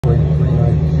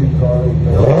So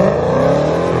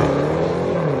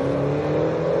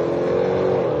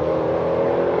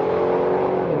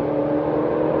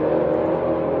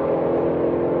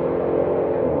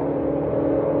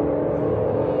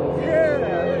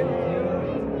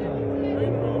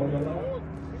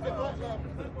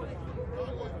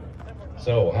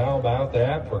how about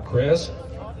that for Chris?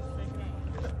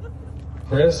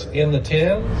 Chris in the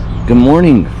 10s. Good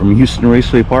morning from Houston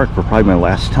Raceway Park for probably my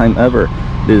last time ever.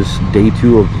 It is day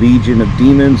 2 of Legion of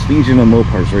Demons, Legion of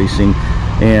Mopars racing,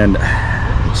 and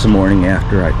it's the morning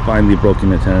after I finally broke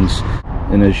into 10s.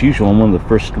 And as usual, I'm one of the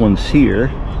first ones here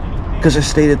because I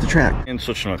stayed at the track. And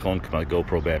switching my phone because my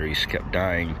GoPro batteries kept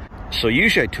dying. So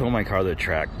usually I tow my car to the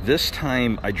track. This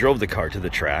time I drove the car to the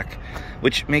track,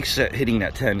 which makes it hitting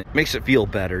that 10, makes it feel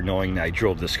better knowing that I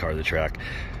drove this car to the track.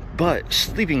 But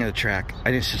sleeping at the track, I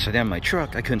didn't, since I didn't have my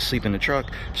truck, I couldn't sleep in the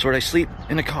truck, so would I sleep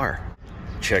in a car?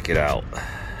 Check it out.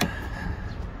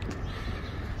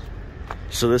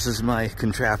 So this is my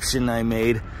contraption I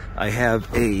made. I have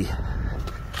a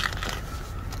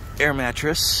air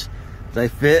mattress that I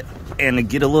fit, and to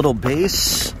get a little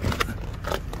base,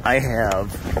 I have,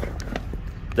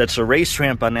 that's a race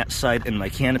ramp on that side and my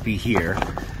canopy here.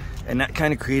 And that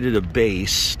kind of created a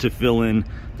base to fill in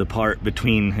the part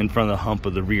between in front of the hump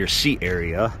of the rear seat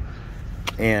area.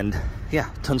 And yeah,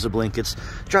 tons of blankets.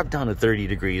 Dropped down to 30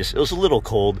 degrees. It was a little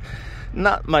cold.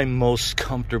 Not my most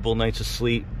comfortable nights of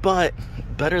sleep, but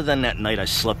better than that night I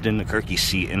slept in the Kirky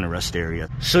seat in the rest area.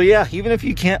 So yeah, even if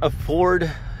you can't afford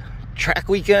track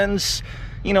weekends,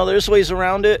 you know, there's ways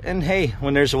around it. And hey,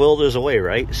 when there's a will, there's a way,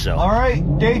 right? So all right,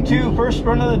 day 2, first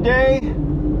run of the day.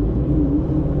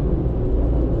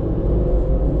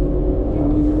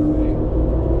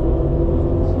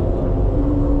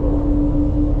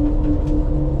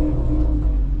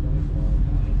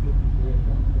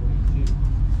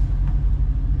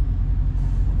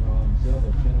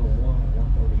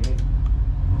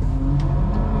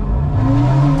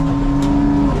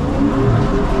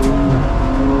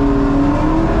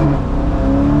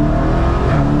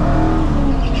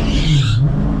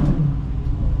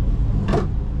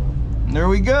 There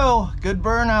we go, good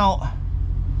burnout.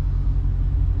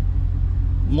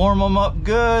 Warm them up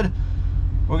good.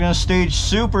 We're gonna stage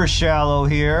super shallow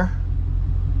here.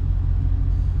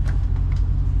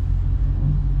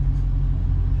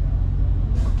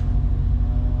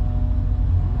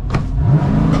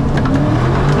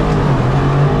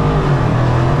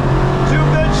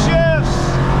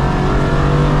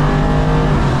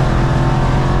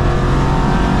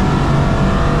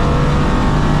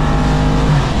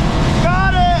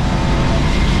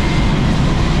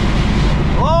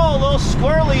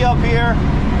 Up here.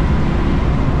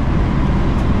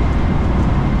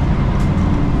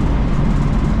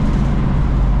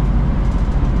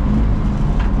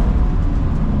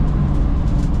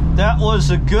 That was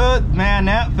a good, man,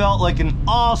 that felt like an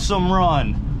awesome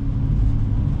run.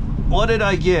 What did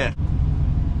I get?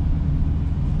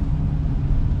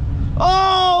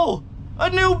 Oh, a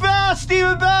new best,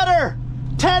 even better.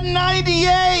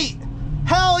 1098.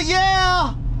 Hell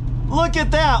yeah. Look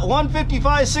at that,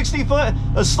 155, 60 foot,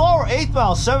 a slower 8th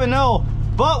valve, 7.0,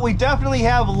 but we definitely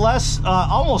have less,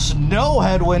 almost no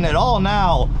headwind at all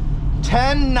now.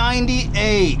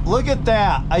 1098, look at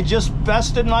that. I just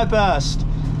bested my best.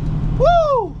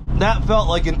 Woo! That felt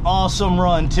like an awesome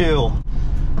run too. All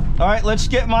right, let's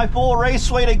get my full race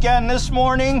weight again this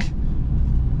morning.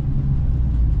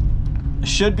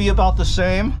 Should be about the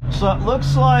same. So it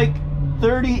looks like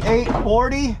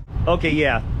 3840. Okay,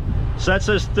 yeah. So that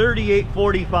says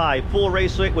 3845, full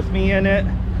race weight with me in it.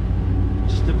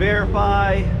 Just to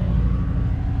verify.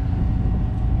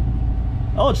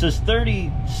 Oh, it says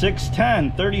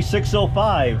 3610,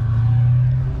 3605.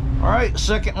 All right,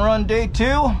 second run, day 2.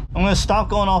 I'm gonna stop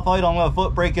going off idle. I'm gonna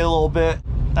foot brake it a little bit.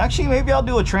 Actually, maybe I'll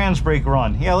do a trans brake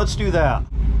run. Yeah, let's do that.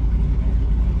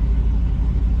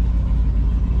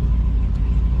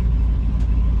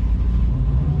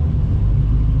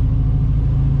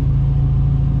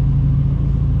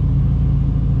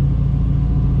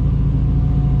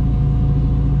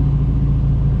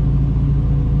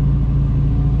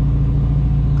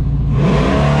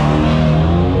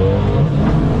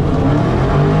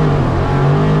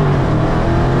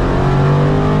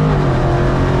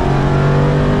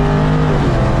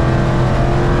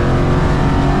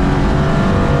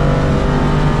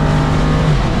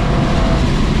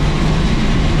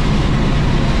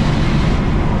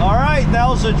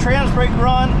 A trans brake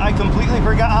run. I completely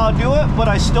forgot how to do it, but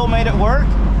I still made it work.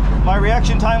 My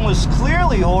reaction time was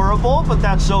clearly horrible, but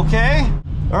that's okay.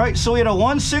 All right, so we had a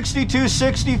 162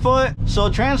 60 foot, so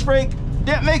trans brake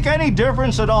didn't make any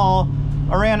difference at all.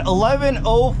 I ran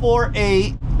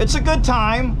 11:048. It's a good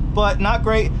time, but not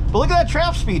great. But look at that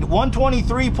trap speed,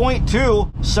 123.2,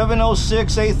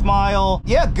 706 eighth mile.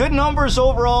 Yeah, good numbers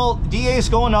overall. DA is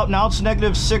going up. Now it's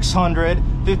negative 600,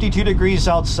 52 degrees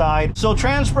outside. So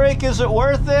trans brake, is it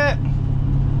worth it?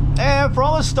 And for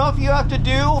all the stuff you have to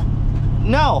do,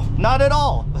 no, not at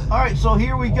all. All right, so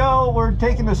here we go. We're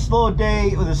taking a slow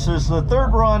day. This is the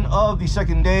third run of the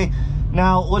second day.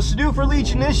 Now, what's to do for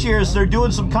Legion this year is they're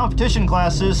doing some competition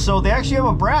classes. So they actually have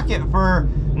a bracket for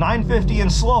 950 and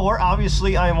slower.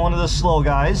 Obviously, I am one of the slow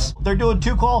guys. They're doing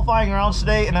 2 qualifying rounds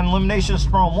today and then eliminations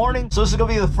tomorrow morning. So this is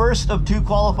gonna be the first of 2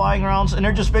 qualifying rounds, and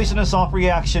they're just basing this off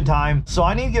reaction time. So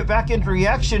I need to get back into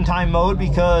reaction time mode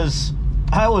because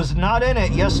I was not in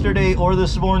it yesterday or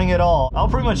this morning at all. I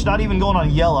was pretty much not even going on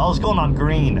yellow. I was going on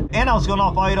green. And I was going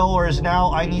off idle, whereas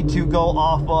now I need to go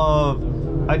off of...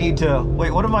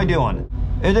 wait, what am I doing?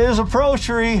 It is a pro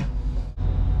tree.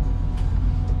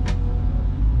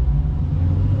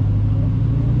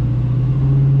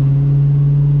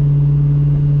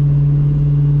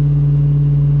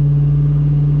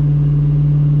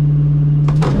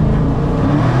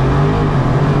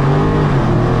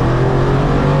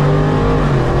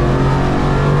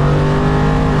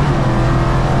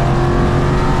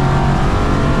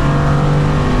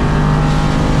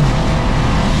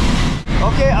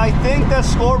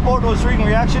 Scoreboard was reading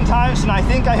reaction times, and I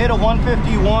think I hit a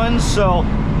 151, so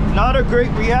not a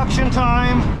great reaction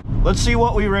time. Let's see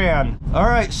what we ran. All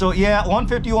right, so yeah,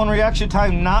 151 reaction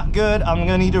time, not good. I'm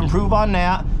gonna need to improve on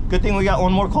that. Good thing we got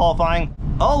one more qualifying.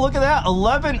 Oh, look at that,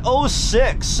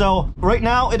 11:06. So right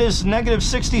now it is negative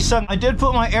 67. I did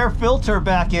put my air filter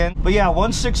back in, but yeah,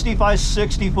 165,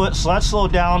 60 foot, so that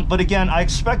slowed down. But again, I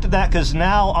expected that because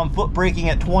now I'm foot braking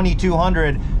at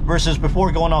 2200 versus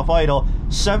before going off idle.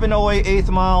 708 eighth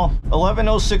mile,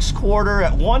 11:06 quarter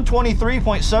at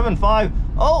 123.75.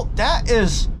 Oh,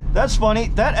 that's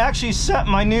funny. That actually set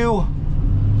my new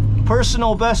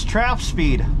personal best trap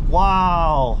speed.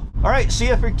 Wow. All right, see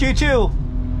you for Q2.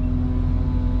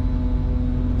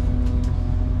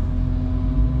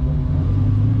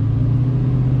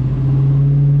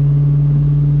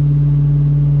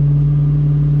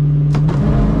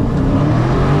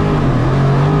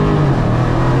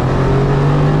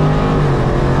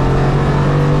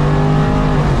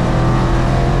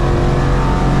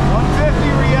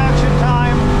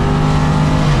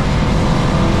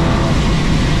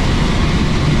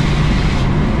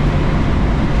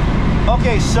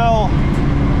 Okay, so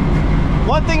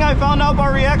one thing I found out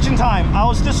about reaction time, I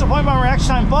was disappointed by reaction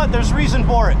time, but there's reason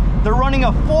for it. They're running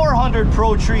a 400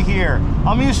 pro tree here.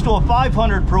 I'm used to a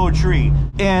 500 pro tree.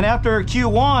 And after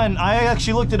Q1, I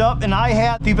actually looked it up and I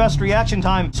had the best reaction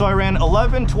time. So I ran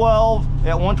 11:12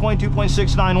 at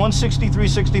 122.69,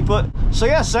 163.60 foot. So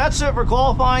yes, that's it for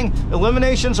qualifying.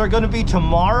 Eliminations are gonna be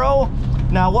tomorrow.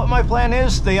 Now what my plan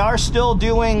is, they are still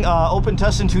doing open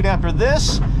test and tune after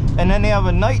this. And then they have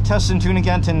a night test and tune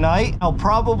again tonight. I'll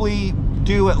probably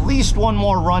do at least one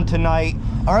more run tonight.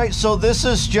 All right, so this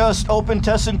is just open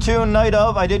test and tune night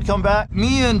of. I did come back.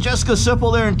 Me and Jessica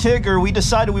Sipple there and Tigger, we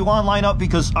decided we want to line up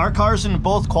because our cars in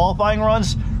both qualifying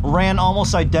runs ran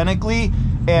almost identically.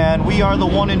 And we are the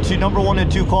number one and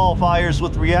two qualifiers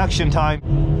with reaction time.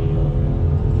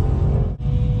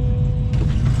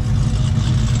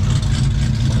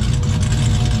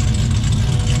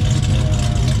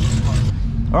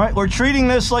 All right, we're treating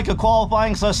this like a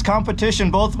qualifying /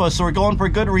 competition, both of us, so we're going for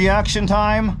good reaction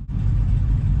time.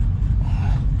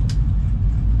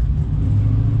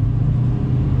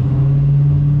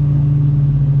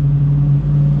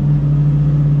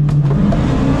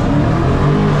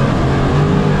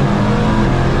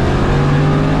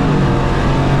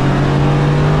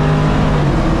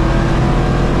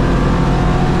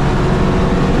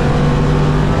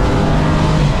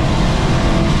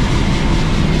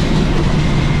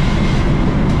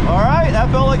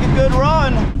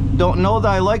 Don't know that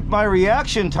I liked my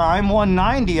reaction time,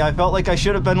 190. I felt like I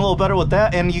should have been a little better with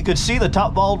that, and you could see the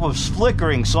top bulb was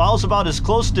flickering, so I was about as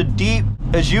close to deep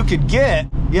as you could get.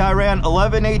 Yeah, I ran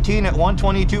 11:18 at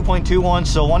 122.21,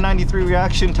 so 193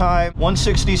 reaction time,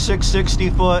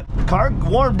 166.60 foot. Car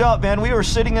warmed up, man. We were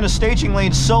sitting in a staging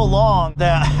lane so long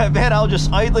that, man, I was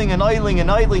just idling and idling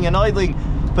and idling and idling.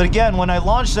 But again, when I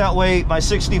launched that way, my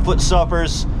 60 foot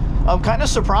suffers. I'm kind of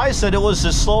surprised that it was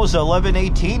as slow as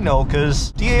 11:18 though,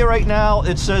 because DA right now,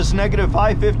 it says negative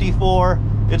 554,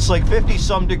 It's like 50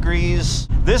 some degrees.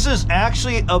 This is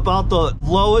actually about the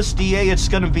lowest DA it's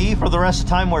gonna be for the rest of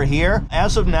the time we're here.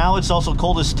 As of now, it's also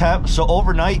coldest temp, so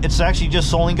overnight it's actually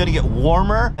just only gonna get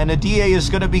warmer, and the DA is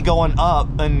gonna be going up,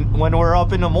 and when we're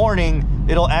up in the morning,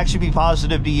 it'll actually be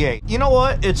positive DA. You know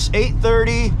what? It's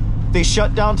 8:30. They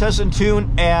shut down test and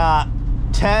tune at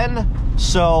 10,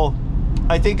 so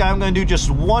I think I'm gonna do just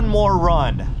one more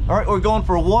run. All right, we're going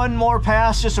for one more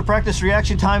pass just to practice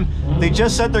reaction time. They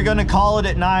just said they're gonna call it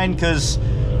at 9 because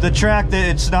the track that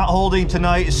it's not holding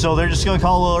tonight, so they're just gonna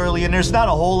call a little early, and there's not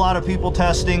a whole lot of people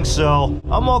testing, so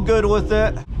I'm all good with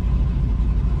it.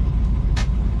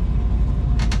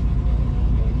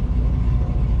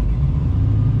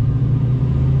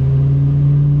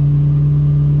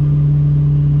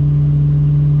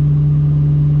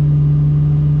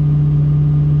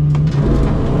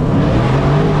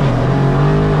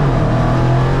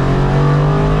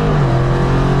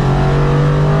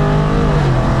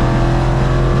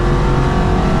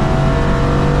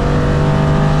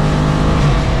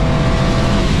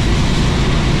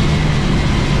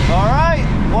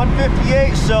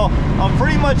 So I'm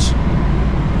pretty much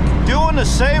doing the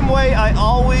same way I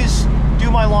always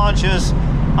do my launches.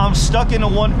 I'm stuck in the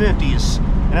 150s,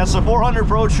 and that's a 400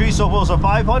 Pro tree. So if it was a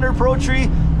 500 Pro tree,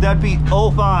 that'd be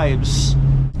 05s.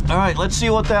 All right, let's see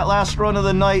what that last run of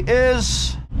the night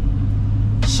is.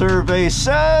 Survey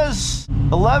says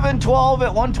 11-12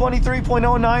 at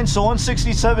 123.09, so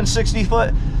 167 60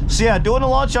 foot. So yeah, doing the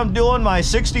launch I'm doing, my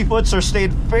 60 foots are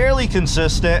stayed fairly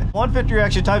consistent. 150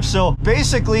 reaction time. So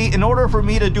basically, in order for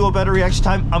me to do a better reaction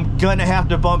time, I'm gonna have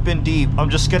to bump in deep. I'm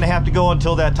just gonna have to go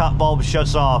until that top bulb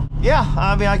shuts off. Yeah,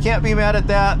 I mean, I can't be mad at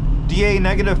that. DA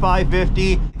negative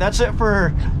 550. That's it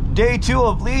for day 2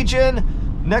 of Legion.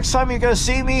 Next time you're gonna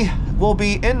see me will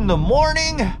be in the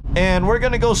morning, and we're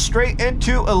gonna go straight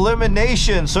into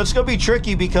elimination. So it's gonna be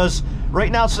tricky because right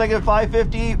now it's negative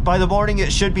 550. By the morning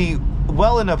it should be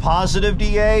well in a positive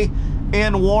DA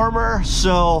and warmer,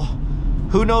 so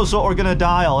who knows what we're gonna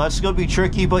dial. That's gonna be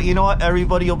tricky, but you know what,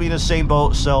 everybody will be in the same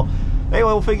boat. So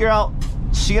anyway, we'll figure out.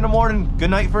 See you in the morning.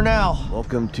 Good night for now.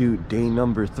 Welcome to day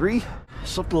number 3.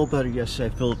 Slept a little better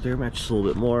yesterday. I filled up there, matched a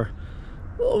little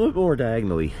bit more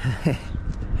diagonally.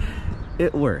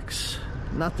 It works.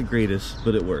 Not the greatest,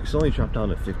 but it works. It only dropped down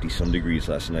to 50 some degrees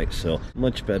last night, so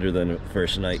much better than the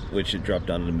first night, which it dropped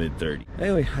down to mid 30.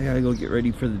 Anyway, I gotta go get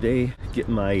ready for the day, get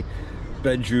my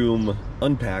bedroom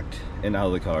unpacked and out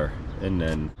of the car, and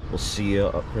then we'll see you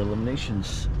up for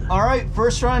eliminations. All right,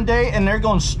 first round day, and they're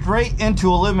going straight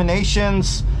into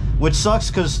eliminations, which sucks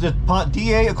because the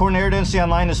DA, according to air density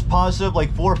online, is positive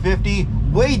like 450.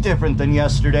 Way different than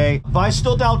yesterday. But I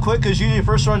still dialed quick because usually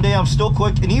first run day I'm still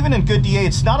quick, and even in good DA,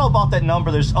 it's not all about that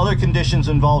number. There's other conditions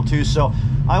involved too. So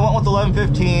I went with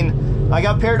 1115. I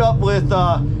got paired up with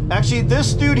actually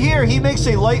this dude here. He makes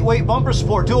a lightweight bumper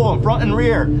support, 2 of them, front and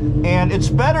rear, and it's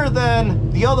better than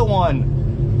the other one.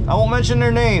 I won't mention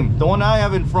their name, the one I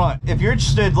have in front. If you're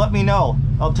interested, let me know.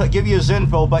 I'll give you his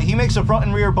info, but he makes a front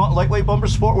and rear lightweight bumper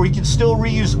support where you can still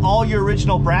reuse all your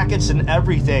original brackets and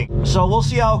everything. So we'll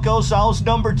see how it goes. So I was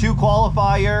number 2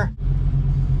 qualifier.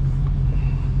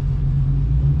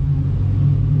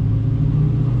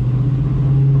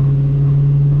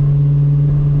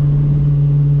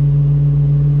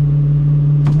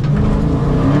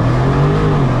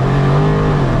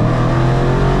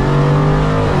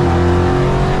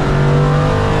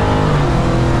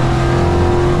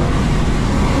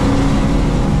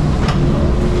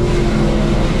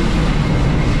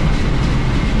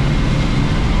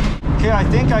 I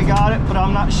think I got it, but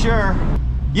I'm not sure.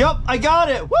 Yep, I got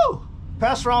it. Woo!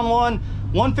 Passed round 1,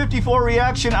 154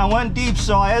 reaction. I went deep,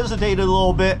 so I hesitated a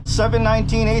little bit.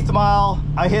 719 8th mile.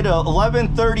 I hit a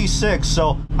 1136,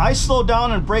 so I slowed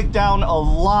down and break down a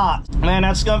lot. Man,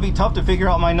 that's gonna be tough to figure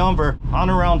out my number on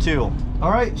a round 2.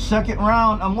 All right, second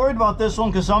round. I'm worried about this one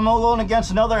because I'm going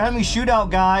against another Hemi shootout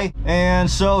guy, and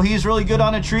so he's really good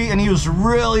on a tree, and he was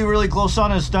really, really close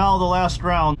on his dial the last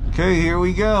round. Okay, here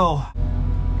we go.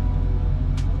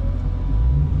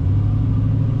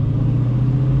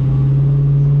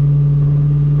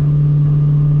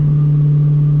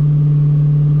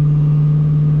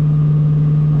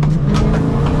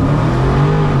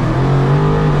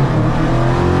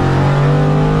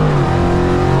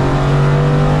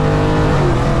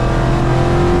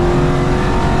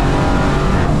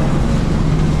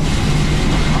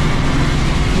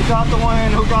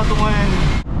 Who got the win?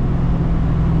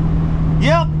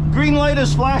 Yep, green light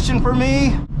is flashing for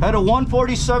me. Had a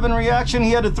 147 reaction.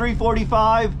 He had a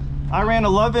 345. I ran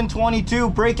 1122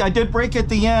 break. I did break at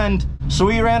the end. So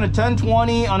we ran a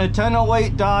 1020 on a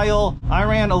 1008 dial. I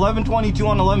ran 1122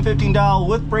 on 1115 dial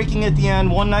with braking at the end,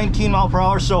 119 mile per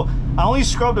hour. So I only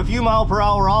scrubbed a few mile per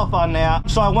hour off on that.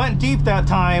 So I went deep that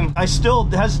time. I still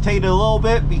hesitated a little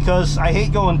bit because I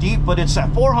hate going deep, but it's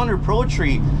that 400 Pro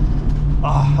Tree.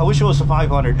 I wish it was a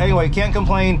 500. Anyway, can't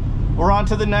complain. We're on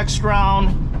to the next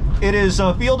round. It is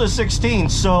a field of 16,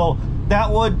 so that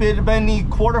would have been the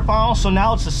quarterfinal. So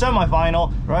now it's the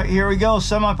semifinal. Right, here we go,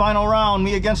 semifinal round.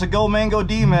 Me against a Go Mango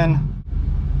Demon.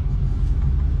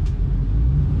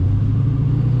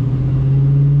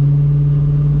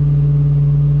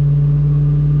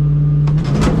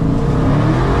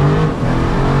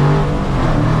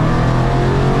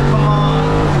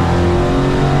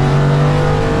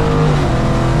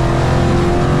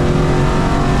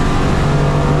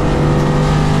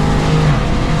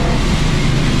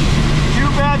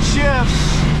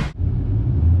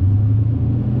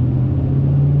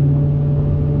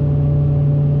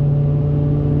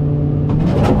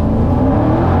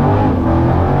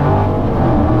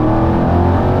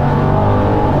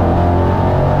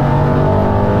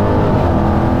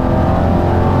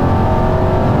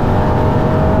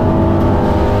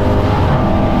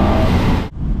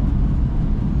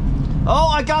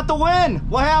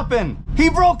 What happened? He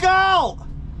broke out!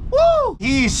 Woo!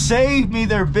 He saved me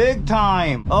there big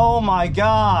time. Oh my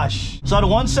gosh. So I had a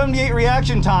 178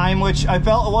 reaction time, which I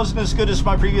felt it wasn't as good as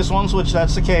my previous ones, which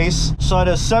that's the case. So I had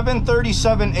a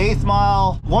 737 eighth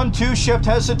mile, 1-2 shift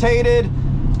hesitated,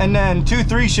 and then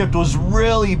 2-3 shift was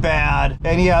really bad.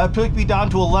 And yeah, it took me down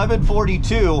to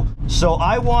 1142. So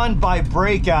I won by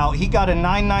breakout. He got a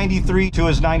 993 to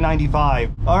his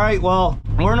 995. All right, well,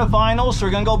 we're in the finals, so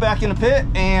we're gonna go back in the pit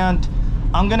and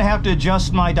I'm gonna have to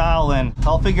adjust my dial in.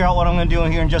 I'll figure out what I'm gonna do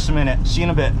in here in just a minute. See you in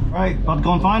a bit. All right, about to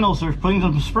go in finals. They're putting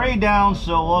some spray down,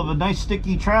 so we'll have a nice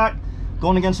sticky track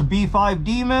going against a B5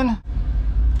 Demon.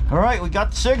 All right, we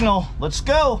got the signal. Let's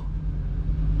go.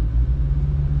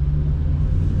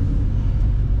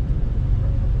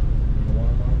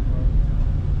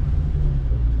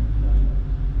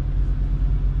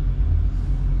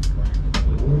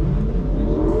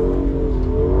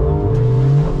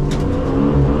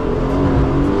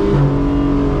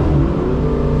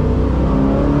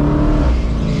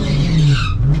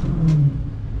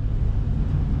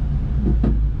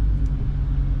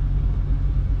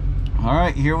 All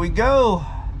right, here we go.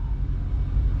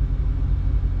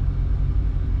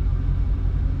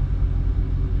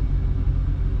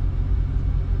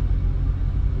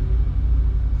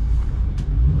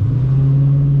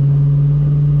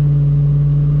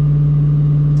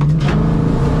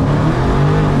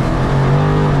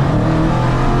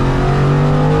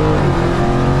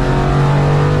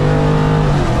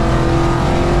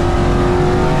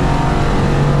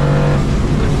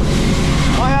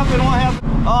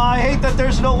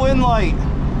 There's no wind light.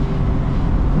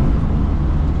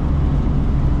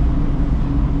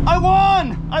 I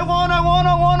won! I won! I won!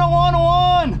 I won! I won! I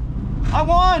won! I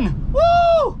won!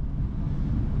 Woo!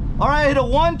 All right, I hit a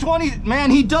 120.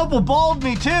 Man, he double balled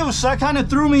me too, so that kind of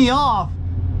threw me off.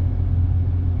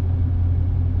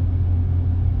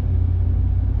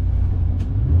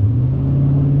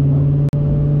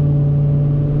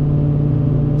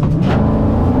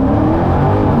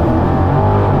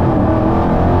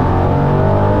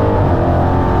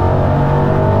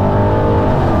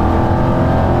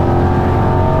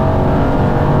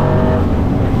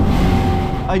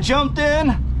 I jumped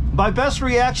in, my best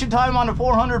reaction time on the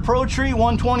 400 Pro Tree,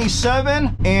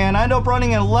 127, and I ended up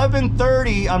running an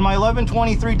 1130 on my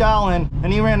 1123 dial in,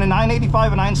 and he ran a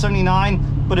 985 and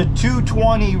 979, but a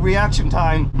 220 reaction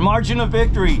time. Margin of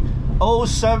victory,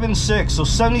 0.76, so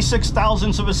 76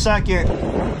 thousandths of a second.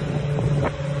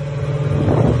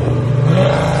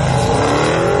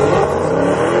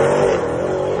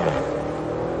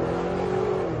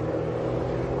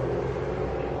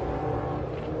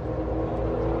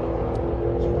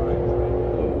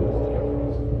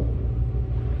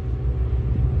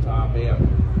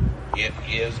 It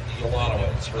is the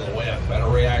allowance for the win. Better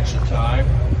reaction time,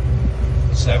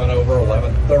 7 over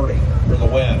 1130 for the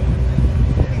win.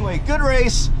 Anyway, good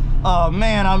race.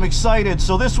 Man, I'm excited.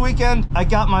 So this weekend, I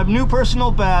got my new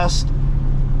personal best,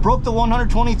 broke the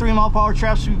 123 mile per hour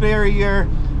trap speed barrier,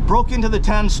 broke into the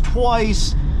 10s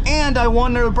twice, and I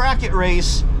won the bracket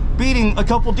race, beating a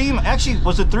couple Demon. Actually,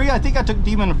 was it 3? I think I took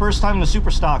Demon the first time in the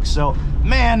super stock. So,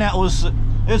 man, that was...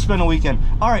 It's been a weekend.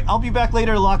 All right, I'll be back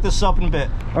later to lock this up in a bit.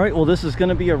 All right, well, this is going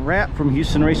to be a wrap from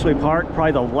Houston Raceway Park.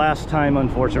 Probably the last time,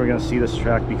 unfortunately, we're going to see this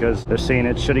track because they're saying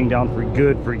it's shutting down for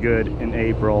good in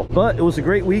April. But it was a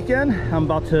great weekend. I'm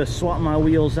about to swap my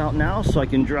wheels out now so I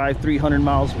can drive 300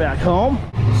 miles back home.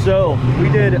 So we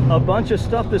did a bunch of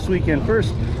stuff this weekend.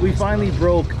 First, we finally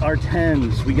broke our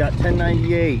 10s. We got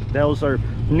 1098. That was our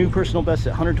new personal best at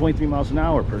 123 miles an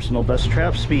hour, personal best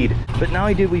trap speed. But not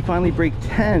only did we finally break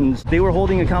 10s, they were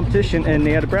holding a competition and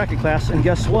they had a bracket class, and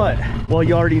guess what? Well,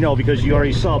 you already know because you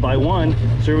already saw by one.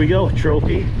 So here we go,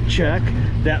 trophy, check.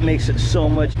 That makes it so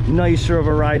much nicer of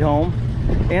a ride home.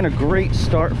 And a great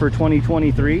start for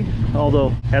 2023, although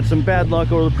had some bad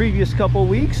luck over the previous couple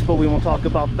weeks, but we won't talk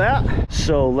about that.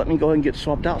 So let me go ahead and get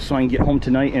swapped out so I can get home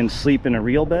tonight and sleep in a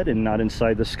real bed and not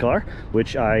inside this car,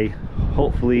 which I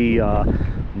hopefully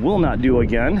will not do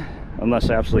again unless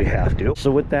I absolutely have to.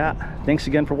 So with that, thanks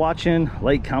again for watching.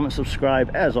 Like, comment,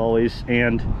 subscribe as always,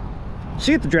 and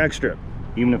see you at the drag strip,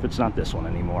 even if it's not this one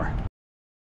anymore.